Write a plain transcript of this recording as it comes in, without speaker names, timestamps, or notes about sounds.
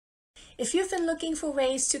If you've been looking for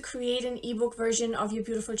ways to create an ebook version of your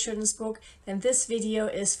beautiful children's book, then this video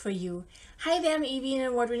is for you. Hi there, I'm Eevi, an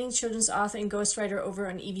award-winning children's author and ghostwriter over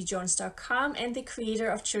on eevijones.com and the creator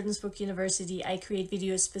of Children's Book University. I create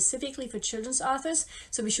videos specifically for children's authors,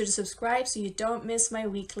 so be sure to subscribe so you don't miss my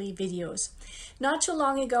weekly videos. Not too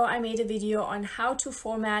long ago, I made a video on how to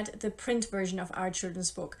format the print version of our children's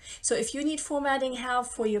book. So if you need formatting help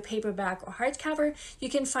for your paperback or hardcover, you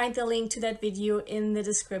can find the link to that video in the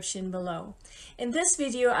description below. In this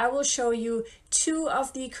video, I will show you two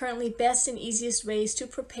of the currently best and easiest ways to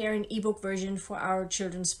prepare an ebook version for our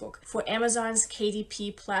children's book for Amazon's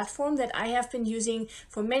KDP platform that I have been using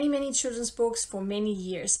for many children's books for many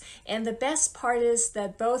years. And the best part is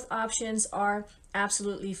that both options are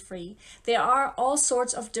absolutely free. There are all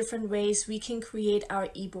sorts of different ways we can create our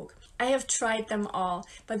ebook. I have tried them all,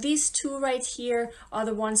 but these two right here are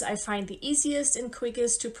the ones I find the easiest and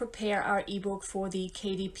quickest to prepare our ebook for the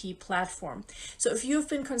KDP platform. So if you've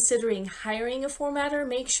been considering hiring a formatter,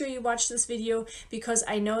 make sure you watch this video because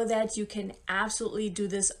I know that you can absolutely do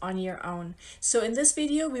this on your own. So in this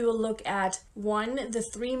video, we will look at the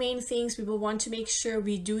three main things we will want to make sure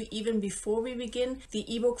we do even before we begin the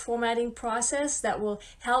ebook formatting process that will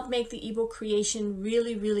help make the ebook creation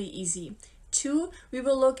really easy. 2, we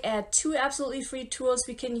will look at 2 absolutely free tools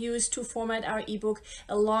we can use to format our ebook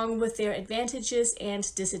along with their advantages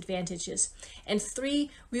and disadvantages. And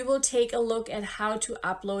 3, we will take a look at how to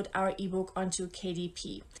upload our ebook onto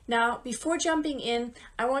KDP. Now, before jumping in,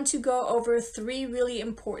 I want to go over 3 really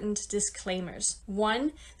important disclaimers.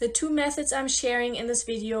 1, the 2 methods I'm sharing in this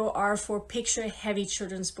video are for picture-heavy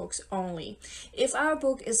children's books only. If our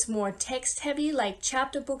book is more text-heavy, like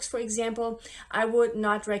chapter books, for example, I would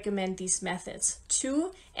not recommend these methods.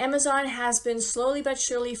 2, Amazon has been slowly but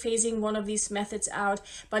surely phasing one of these methods out,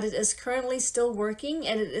 but it is currently still working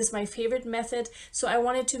and it is my favorite method, so I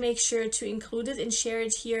wanted to make sure to include it and share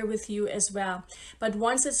it here with you as well. But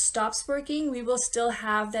once it stops working, we will still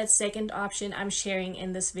have that second option I'm sharing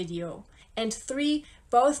in this video. And 3,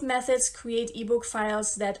 both methods create ebook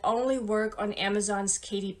files that only work on Amazon's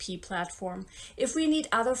KDP platform. If we need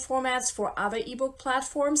other formats for other ebook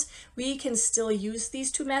platforms, we can still use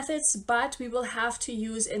these 2 methods, but we will have to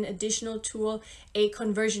use an additional tool, a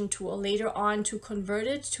conversion tool, later on to convert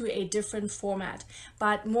it to a different format.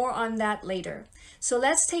 But more on that later. So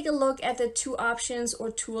let's take a look at the 2 options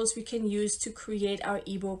or tools we can use to create our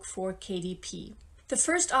ebook for KDP. The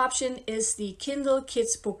first option is the Kindle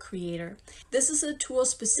Kids Book Creator. This is a tool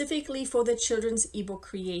specifically for the children's ebook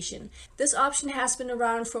creation. This option has been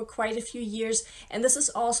around for quite a few years, and this is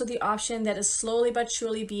also the option that is slowly but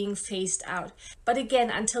surely being phased out. But again,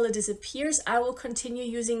 until it disappears, I will continue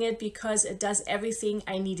using it because it does everything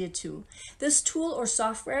I need it to. This tool or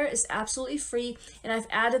software is absolutely free, and I've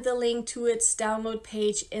added the link to its download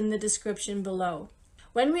page in the description below.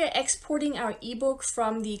 When we are exporting our ebook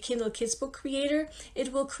from the Kindle Kids Book Creator,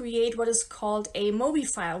 it will create what is called a MOBI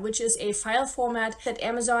file, which is a file format that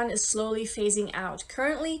Amazon is slowly phasing out.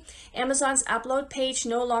 Currently, Amazon's upload page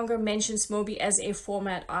no longer mentions MOBI as a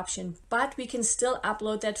format option, but we can still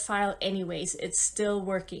upload that file anyways. It's still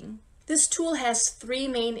working. This tool has 3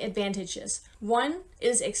 main advantages. 1, it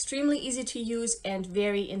is extremely easy to use and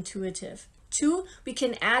very intuitive. 2, we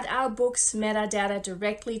can add our book's metadata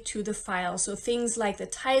directly to the file. So things like the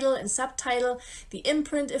title and subtitle, the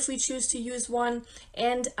imprint if we choose to use one,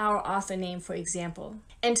 and our author name, for example.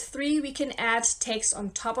 And 3, we can add text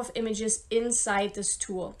on top of images inside this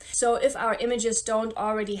tool. So if our images don't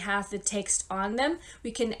already have the text on them,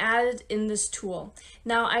 we can add it in this tool.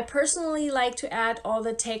 Now, I personally like to add all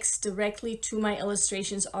the text directly to my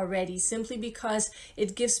illustrations already, simply because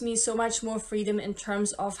it gives me so much more freedom in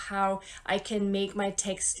terms of how I can make my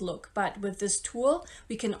text look. But with this tool,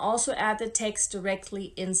 we can also add the text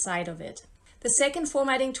directly inside of it. The second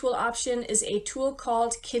formatting tool option is a tool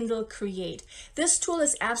called Kindle Create. This tool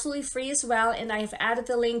is absolutely free as well, and I have added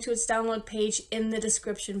the link to its download page in the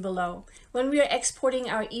description below. When we are exporting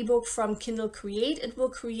our ebook from Kindle Create, it will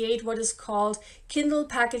create what is called Kindle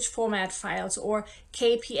Package Format files, or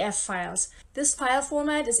KPF files. This file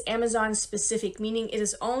format is Amazon specific, meaning it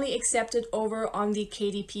is only accepted over on the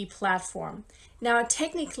KDP platform. Now,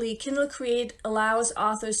 technically, Kindle Create allows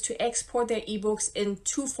authors to export their ebooks in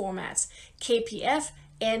 2 formats, KPF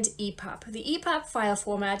and EPUB. The EPUB file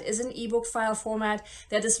format is an ebook file format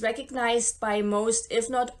that is recognized by most, if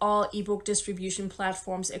not all, ebook distribution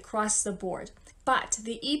platforms across the board. But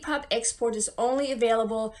the EPUB export is only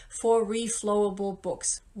available for reflowable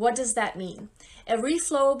books. What does that mean? A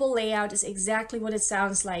reflowable layout is exactly what it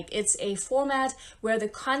sounds like. It's a format where the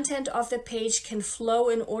content of the page can flow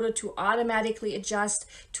in order to automatically adjust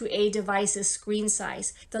to a device's screen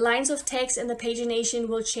size. The lines of text and the pagination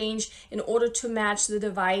will change in order to match the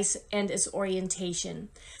device and its orientation.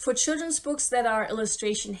 For children's books that are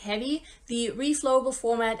illustration heavy, the reflowable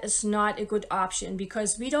format is not a good option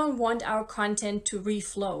because we don't want our content to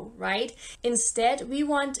reflow, right? Instead, we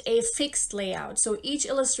want a fixed layout, so each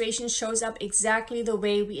illustration shows up exactly the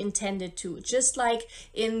way we intended to, just like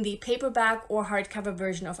in the paperback or hardcover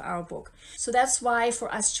version of our book. So that's why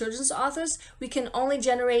for us children's authors, we can only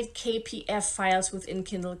generate KPF files within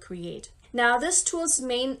Kindle Create. Now, this tool's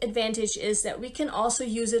main advantage is that we can also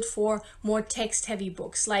use it for more text-heavy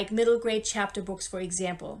books, like middle grade chapter books, for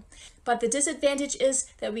example. But the disadvantage is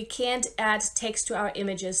that we can't add text to our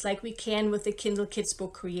images like we can with the Kindle Kids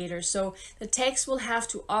Book Creator. So the text will have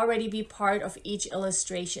to already be part of each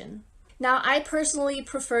illustration. Now, I personally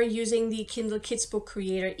prefer using the Kindle Kids Book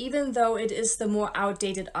Creator, even though it is the more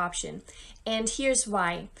outdated option. And here's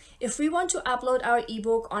why. If we want to upload our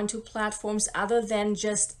ebook onto platforms other than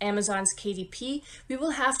just Amazon's KDP, we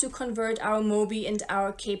will have to convert our MOBI and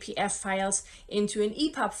our KPF files into an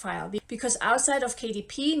EPUB file, because outside of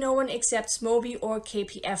KDP, no one accepts MOBI or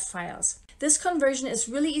KPF files. This conversion is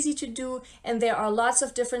really easy to do, and there are lots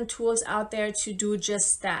of different tools out there to do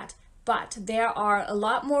just that. But there are a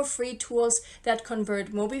lot more free tools that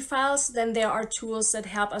convert MOBI files than there are tools that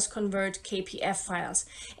help us convert KPF files.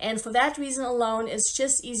 And for that reason alone, it's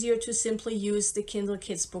just easier to simply use the Kindle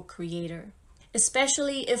Kids Book Creator,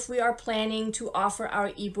 especially if we are planning to offer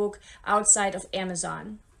our ebook outside of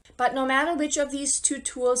Amazon. But no matter which of these two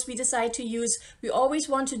tools we decide to use, we always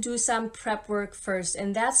want to do some prep work first.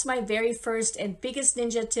 And that's my very first and biggest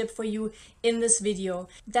ninja tip for you in this video.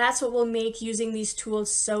 That's what will make using these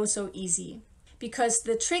tools so easy. Because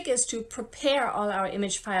the trick is to prepare all our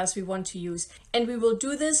image files we want to use. And we will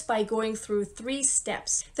do this by going through 3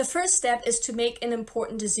 steps. The first step is to make an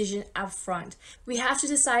important decision up front. We have to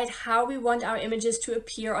decide how we want our images to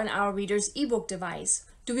appear on our reader's ebook device.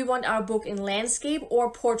 Do we want our book in landscape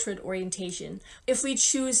or portrait orientation? If we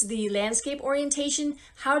choose the landscape orientation,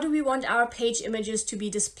 how do we want our page images to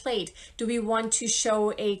be displayed? Do we want to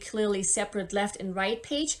show a clearly separate left and right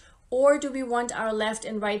page? Or do we want our left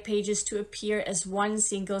and right pages to appear as one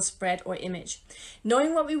single spread or image?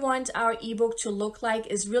 Knowing what we want our ebook to look like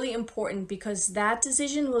is really important, because that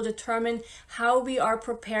decision will determine how we are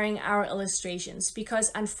preparing our illustrations.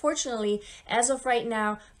 Because unfortunately, as of right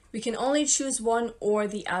now, we can only choose one or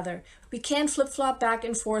the other. We can't flip-flop back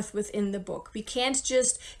and forth within the book. We can't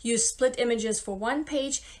just use split images for one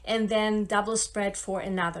page and then double spread for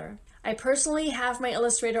another. I personally have my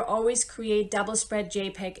illustrator always create double spread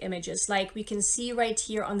JPEG images, like we can see right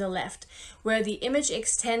here on the left, where the image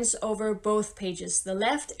extends over both pages, the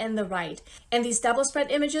left and the right. And these double spread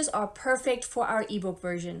images are perfect for our ebook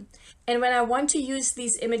version. And when I want to use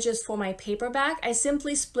these images for my paperback, I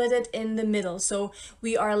simply split it in the middle. So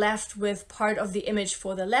we are left with part of the image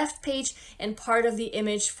for the left page and part of the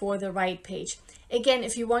image for the right page. Again,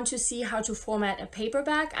 if you want to see how to format a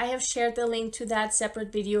paperback, I have shared the link to that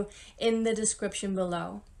separate video in the description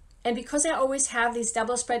below. And because I always have these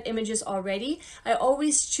double spread images already, I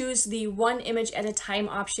always choose the one image at a time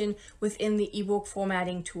option within the ebook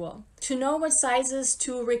formatting tool. To know what sizes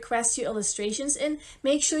to request your illustrations in,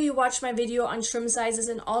 make sure you watch my video on trim sizes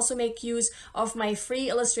and also make use of my free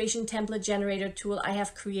illustration template generator tool I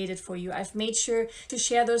have created for you. I've made sure to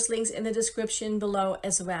share those links in the description below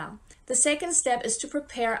as well. The second step is to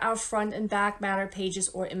prepare our front and back matter pages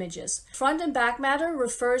or images. Front and back matter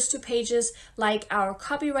refers to pages like our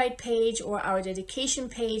copyright page or our dedication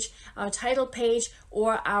page, our title page,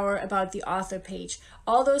 or our about the author page.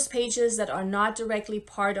 All those pages that are not directly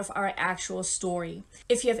part of our actual story.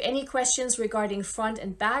 If you have any questions regarding front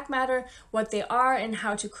and back matter, what they are and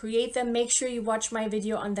how to create them, make sure you watch my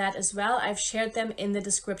video on that as well. I've shared them in the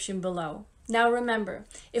description below. Now remember,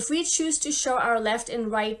 if we choose to show our left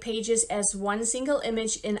and right pages as one single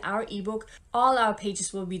image in our ebook, all our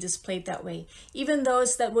pages will be displayed that way, even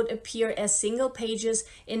those that would appear as single pages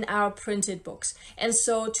in our printed books. And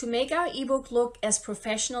so to make our ebook look as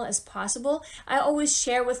professional as possible, I always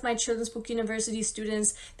share with my Children's Book University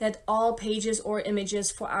students that all pages or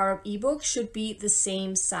images for our ebook should be the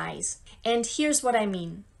same size. And here's what I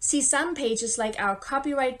mean. See, some pages like our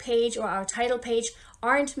copyright page or our title page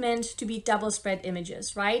aren't meant to be double spread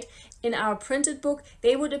images, right? In our printed book,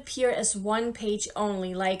 they would appear as one page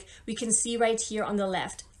only, like we can see right here on the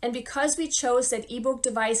left. And because we chose that ebook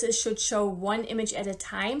devices should show one image at a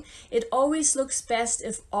time, it always looks best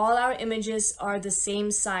if all our images are the same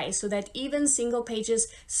size, so that even single pages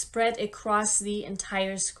spread across the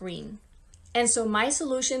entire screen. And so my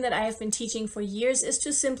solution that I have been teaching for years is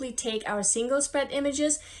to simply take our single spread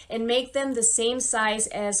images and make them the same size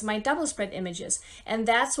as my double spread images. And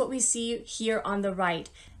that's what we see here on the right.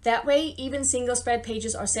 That way, even single spread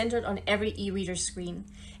pages are centered on every e-reader screen.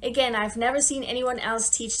 Again, I've never seen anyone else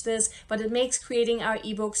teach this, but it makes creating our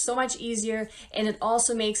ebook so much easier, and it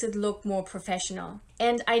also makes it look more professional.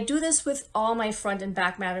 And I do this with all my front and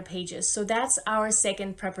back matter pages. So that's our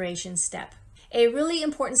second preparation step. A really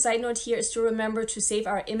important side note here is to remember to save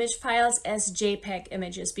our image files as JPEG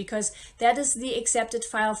images, because that is the accepted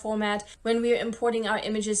file format when we are importing our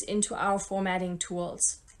images into our formatting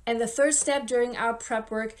tools. And the third step during our prep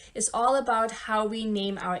work is all about how we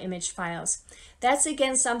name our image files. That's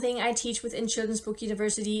again something I teach within Children's Book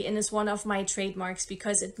University and is one of my trademarks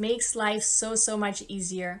because it makes life so much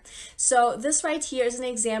easier. So this right here is an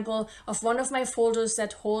example of one of my folders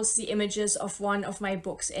that holds the images of one of my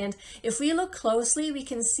books. And if we look closely, we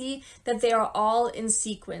can see that they are all in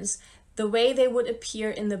sequence, the way they would appear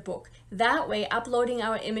in the book. That way, uploading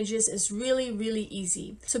our images is really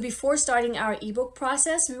easy. So before starting our ebook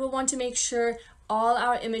process, we will want to make sure all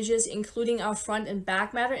our images, including our front and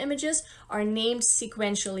back matter images, are named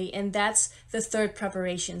sequentially, and that's the third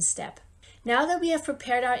preparation step. Now that we have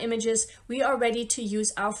prepared our images, we are ready to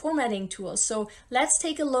use our formatting tools. So let's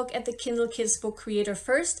take a look at the Kindle Kids Book Creator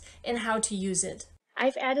first and how to use it.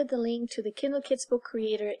 I've added the link to the Kindle Kids Book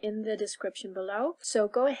Creator in the description below, so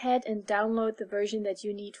go ahead and download the version that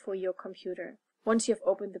you need for your computer. Once you have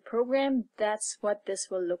opened the program, that's what this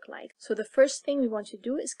will look like. So the first thing we want to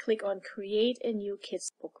do is click on Create a New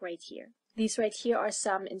Kids Book right here. These right here are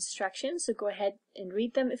some instructions, so go ahead and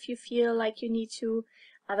read them if you feel like you need to.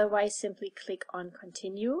 Otherwise, simply click on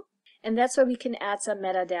Continue. And that's where we can add some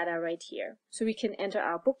metadata right here. So we can enter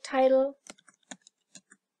our book title,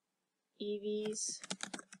 Eevi's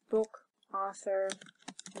book, author,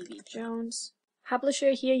 Eevi Jones.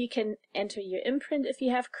 Publisher, here you can enter your imprint if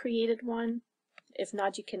you have created one. If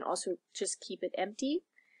not, you can also just keep it empty.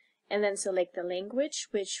 And then select the language,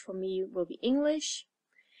 which for me will be English.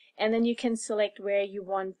 And then you can select where you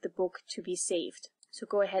want the book to be saved. So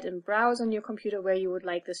go ahead and browse on your computer where you would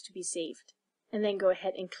like this to be saved. And then go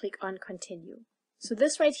ahead and click on Continue. So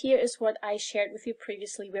this right here is what I shared with you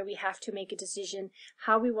previously, where we have to make a decision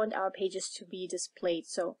how we want our pages to be displayed.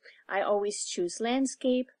 So I always choose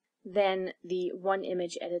landscape, then the one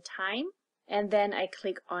image at a time, and then I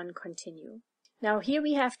click on Continue. Now here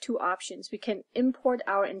we have two options. We can import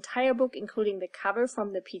our entire book, including the cover,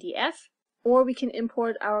 from the PDF, or we can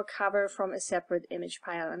import our cover from a separate image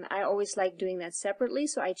file. And I always like doing that separately,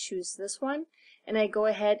 so I choose this one, and I go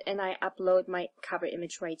ahead and I upload my cover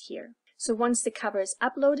image right here. So once the cover is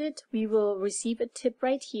uploaded, we will receive a tip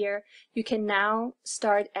right here. You can now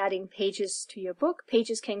start adding pages to your book.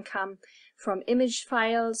 Pages can come from image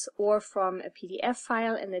files or from a PDF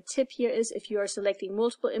file. And the tip here is if you are selecting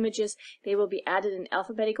multiple images, they will be added in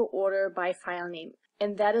alphabetical order by file name.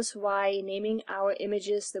 And that is why naming our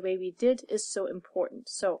images the way we did is so important.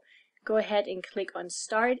 So go ahead and click on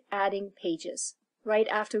Start Adding Pages. Right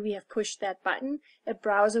after we have pushed that button, a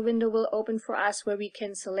browser window will open for us where we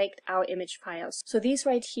can select our image files. So these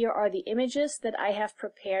right here are the images that I have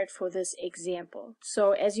prepared for this example.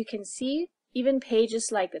 So as you can see, even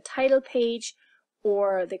pages like the title page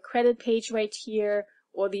or the credit page right here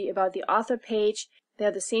or the About the Author page,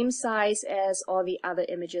 they're the same size as all the other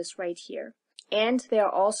images right here. And they are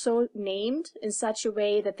also named in such a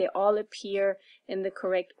way that they all appear in the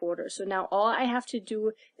correct order. So now all I have to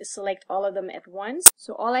do is select all of them at once.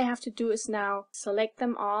 So all I have to do is now select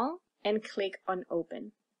them all and click on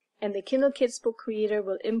Open. And the Kindle Kids Book Creator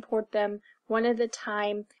will import them one at a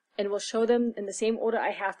time and will show them in the same order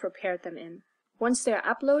I have prepared them in. Once they're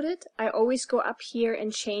uploaded, I always go up here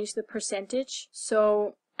and change the percentage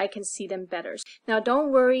so I can see them better. Now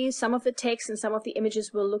don't worry, some of the text and some of the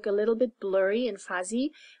images will look a little bit blurry and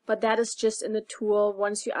fuzzy, but that is just in the tool.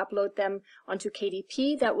 Once you upload them onto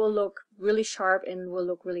KDP, that will look really sharp and will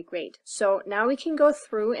look really great. So now we can go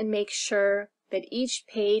through and make sure that each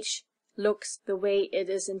page looks the way it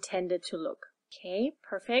is intended to look. Okay,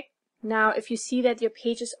 perfect. Now if you see that your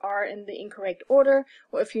pages are in the incorrect order,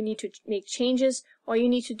 or if you need to make changes, all you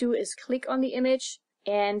need to do is click on the image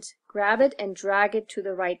and grab it and drag it to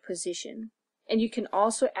the right position. And you can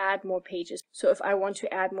also add more pages. So if I want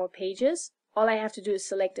to add more pages, all I have to do is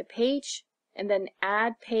select a page and then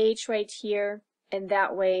add page right here, and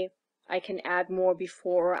that way I can add more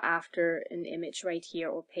before or after an image right here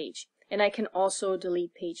or page. And I can also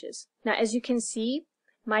delete pages. Now as you can see,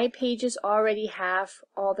 my pages already have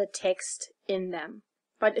all the text in them.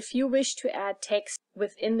 But if you wish to add text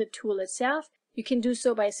within the tool itself, you can do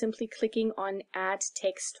so by simply clicking on Add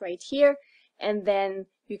Text right here, and then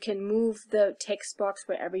you can move the text box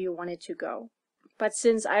wherever you want it to go. But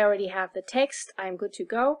since I already have the text, I'm good to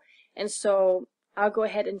go. And so I'll go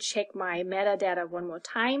ahead and check my metadata one more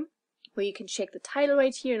time, where you can check the title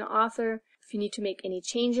right here and author if you need to make any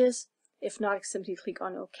changes. If not, simply click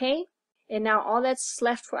on OK. And now all that's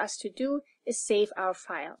left for us to do is save our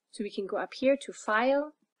file. So we can go up here to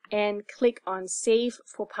File and click on Save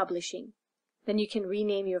for Publishing. Then you can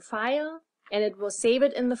rename your file, and it will save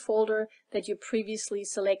it in the folder that you previously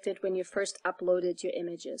selected when you first uploaded your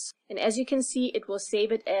images. And as you can see, it will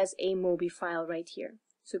save it as a Mobi file right here.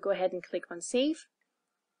 So go ahead and click on Save.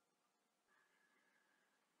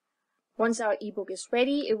 Once our ebook is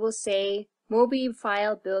ready, it will say Mobi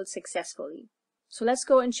file built successfully. So let's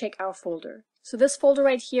go and check our folder. So this folder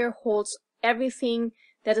right here holds everything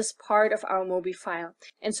that is part of our Mobi file.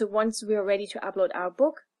 And so once we are ready to upload our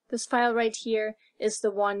book, this file right here is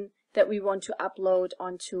the one that we want to upload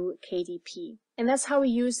onto KDP. And that's how we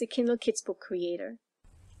use the Kindle Kids Book Creator.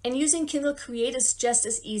 And using Kindle Create is just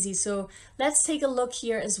as easy, so let's take a look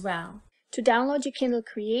here as well. To download your Kindle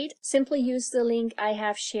Create, simply use the link I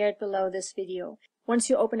have shared below this video. Once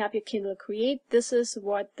you open up your Kindle Create, this is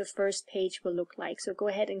what the first page will look like. So go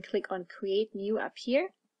ahead and click on Create New up here,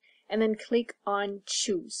 and then click on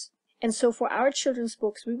Choose. And so for our children's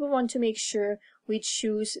books, we will want to make sure we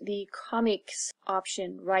choose the comics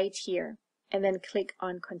option right here, and then click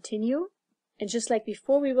on Continue. And just like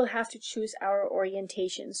before, we will have to choose our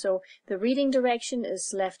orientation. So the reading direction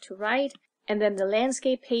is left to right, and then the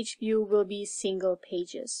landscape page view will be single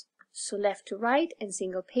pages. So left to right and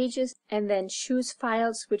single pages, and then choose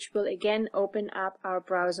files, which will again open up our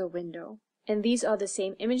browser window. And these are the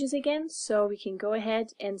same images again, so we can go ahead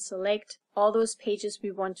and select all those pages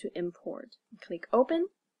we want to import. Click Open,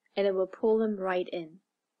 and it will pull them right in.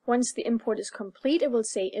 Once the import is complete, it will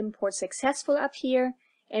say Import Successful up here,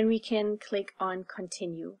 and we can click on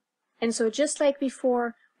Continue. And so just like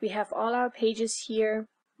before, we have all our pages here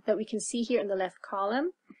that we can see here in the left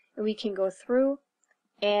column, and we can go through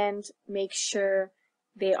and make sure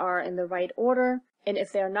they are in the right order. And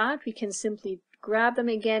if they're not, we can simply grab them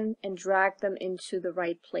again and drag them into the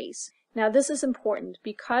right place. Now this is important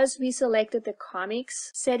because we selected the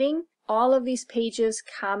comics setting. All of these pages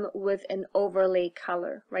come with an overlay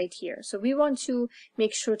color right here. So we want to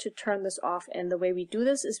make sure to turn this off, and the way we do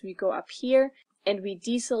this is we go up here and we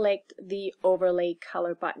deselect the overlay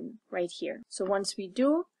color button right here. So once we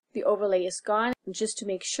do, the overlay is gone. And just to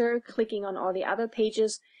make sure, clicking on all the other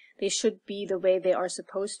pages, they should be the way they are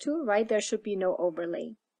supposed to, right? There should be no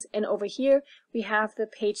overlay. And over here, we have the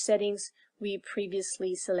page settings we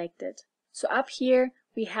previously selected. So up here,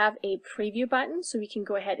 we have a preview button, so we can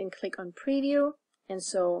go ahead and click on preview. And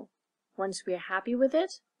so once we're happy with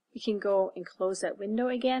it, we can go and close that window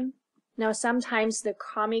again. Now sometimes the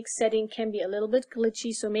comic setting can be a little bit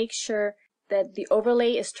glitchy, so make sure that the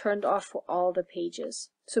overlay is turned off for all the pages.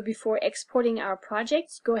 So before exporting our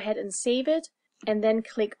project, go ahead and save it, and then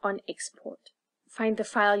click on Export. Find the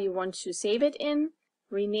file you want to save it in,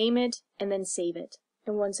 rename it, and then save it.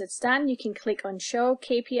 And once it's done, you can click on Show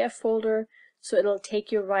KPF Folder, so it'll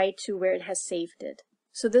take you right to where it has saved it.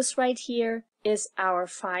 So this right here is our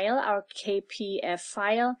file, our KPF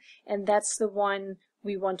file, and that's the one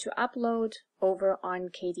we want to upload over on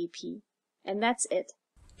KDP. And that's it.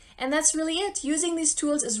 And that's really it. Using these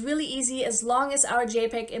tools is really easy as long as our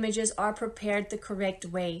JPEG images are prepared the correct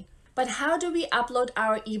way. But how do we upload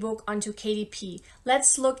our ebook onto KDP?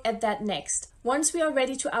 Let's look at that next. Once we are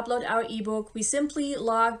ready to upload our ebook, we simply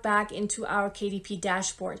log back into our KDP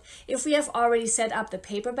dashboard. If we have already set up the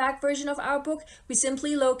paperback version of our book, we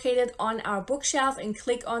simply locate it on our bookshelf and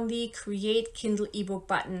click on the Create Kindle ebook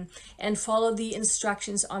button and follow the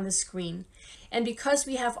instructions on the screen. And because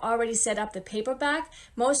we have already set up the paperback,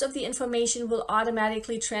 most of the information will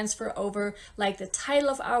automatically transfer over, like the title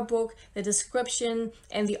of our book, the description,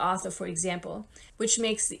 and the author, for example, which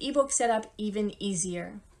makes the ebook setup even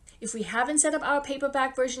easier. If we haven't set up our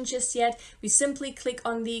paperback version just yet, we simply click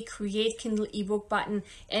on the Create Kindle ebook button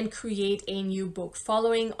and create a new book,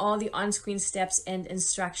 following all the on-screen steps and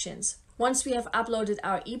instructions. Once we have uploaded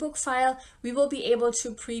our ebook file, we will be able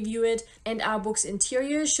to preview it, and our book's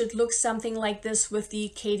interior should look something like this with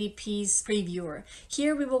the KDP's previewer.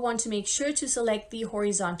 Here we will want to make sure to select the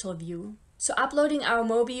horizontal view. So uploading our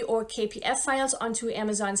MOBI or KPF files onto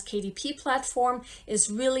Amazon's KDP platform is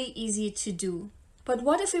really easy to do. But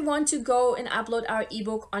what if we want to go and upload our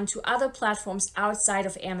ebook onto other platforms outside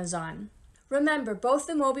of Amazon? Remember, both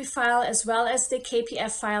the MOBI file as well as the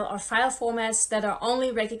KPF file are file formats that are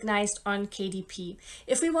only recognized on KDP.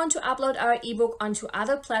 If we want to upload our ebook onto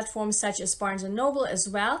other platforms such as Barnes & Noble as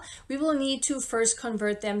well, we will need to first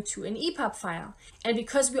convert them to an EPUB file. And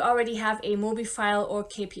because we already have a MOBI file or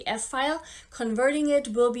KPF file, converting it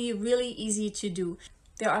will be really easy to do.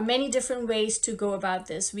 There are many different ways to go about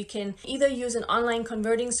this. We can either use an online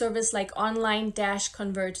converting service like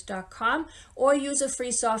online-convert.com or use a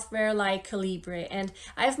free software like Calibre, and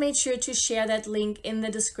I've made sure to share that link in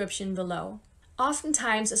the description below.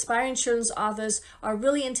 Oftentimes, aspiring children's authors are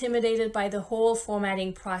really intimidated by the whole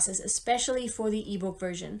formatting process, especially for the ebook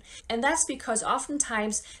version. And that's because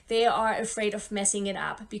oftentimes they are afraid of messing it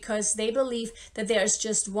up because they believe that there is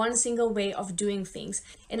just one single way of doing things.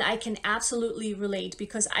 And I can absolutely relate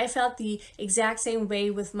because I felt the exact same way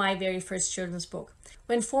with my very first children's book.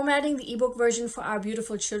 When formatting the ebook version for our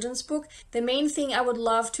beautiful children's book, the main thing I would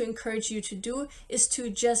love to encourage you to do is to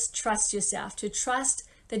just trust yourself, to trust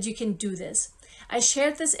that you can do this. I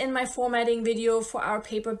shared this in my formatting video for our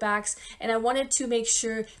paperbacks, and I wanted to make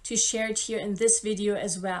sure to share it here in this video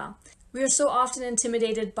as well. We are so often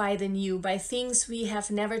intimidated by the new, by things we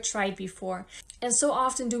have never tried before. And so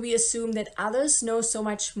often do we assume that others know so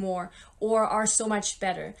much more or are so much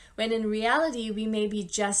better, when in reality we may be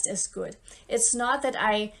just as good. It's not that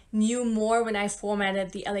I knew more when I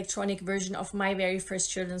formatted the electronic version of my very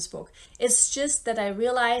first children's book. It's just that I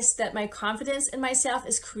realized that my confidence in myself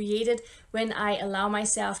is created when I allow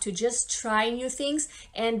myself to just try new things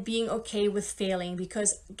and being okay with failing,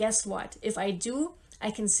 because guess what? If I do, I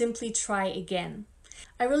can simply try again.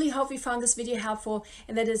 I really hope you found this video helpful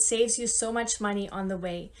and that it saves you so much money on the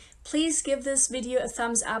way. Please give this video a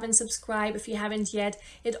thumbs up and subscribe if you haven't yet.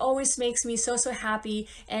 It always makes me so happy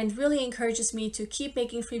and really encourages me to keep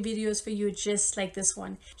making free videos for you just like this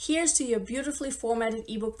one. Here's to your beautifully formatted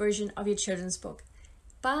ebook version of your children's book.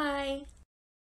 Bye!